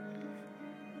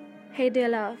Hey dear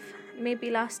love, maybe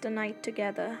last a night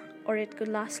together, or it could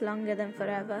last longer than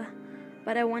forever.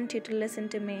 But I want you to listen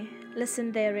to me.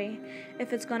 Listen, dearie.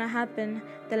 If it's gonna happen,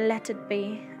 then let it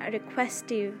be. I request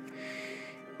you,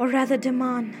 or rather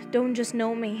demand, don't just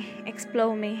know me,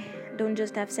 explore me. Don't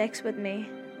just have sex with me,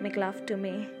 make love to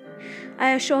me.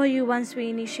 I assure you, once we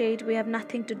initiate, we have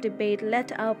nothing to debate.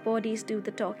 Let our bodies do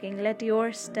the talking. Let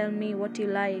yours tell me what you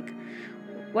like,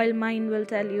 while mine will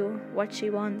tell you what she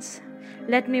wants.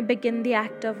 Let me begin the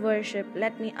act of worship.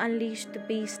 Let me unleash the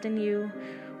beast in you,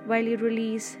 while you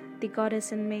release the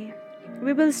goddess in me.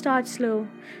 We will start slow.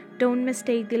 Don't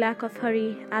mistake the lack of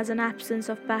hurry as an absence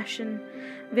of passion.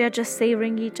 We are just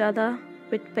savoring each other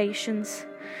with patience.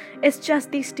 It's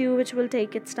just the stew which will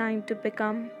take its time to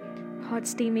become hot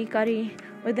steamy curry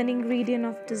with an ingredient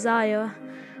of desire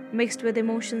mixed with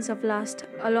emotions of lust,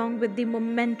 along with the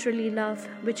momentarily love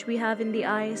which we have in the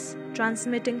eyes,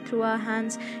 transmitting through our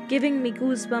hands, giving me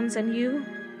goosebumps and you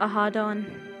a hard on.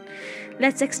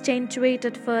 Let's accentuate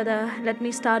it further. Let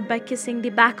me start by kissing the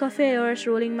back of your ears,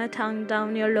 rolling my tongue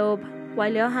down your lobe,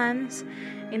 while your hands,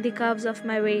 in the curves of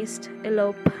my waist,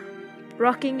 elope.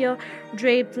 Rocking your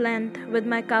draped length with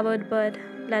my covered bud,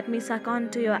 let me suck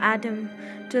onto your Adam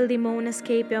till the moan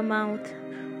escape your mouth,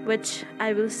 which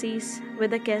I will seize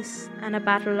with a kiss and a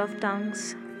battle of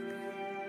tongues.